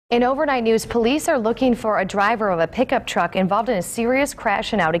In overnight news, police are looking for a driver of a pickup truck involved in a serious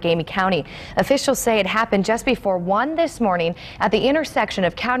crash in Outagamie County. Officials say it happened just before 1 this morning at the intersection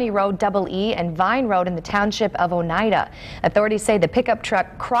of County Road EE and Vine Road in the township of Oneida. Authorities say the pickup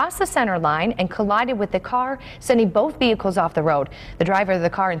truck crossed the center line and collided with the car, sending both vehicles off the road. The driver of the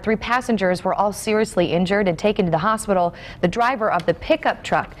car and 3 passengers were all seriously injured and taken to the hospital. The driver of the pickup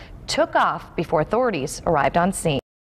truck took off before authorities arrived on scene.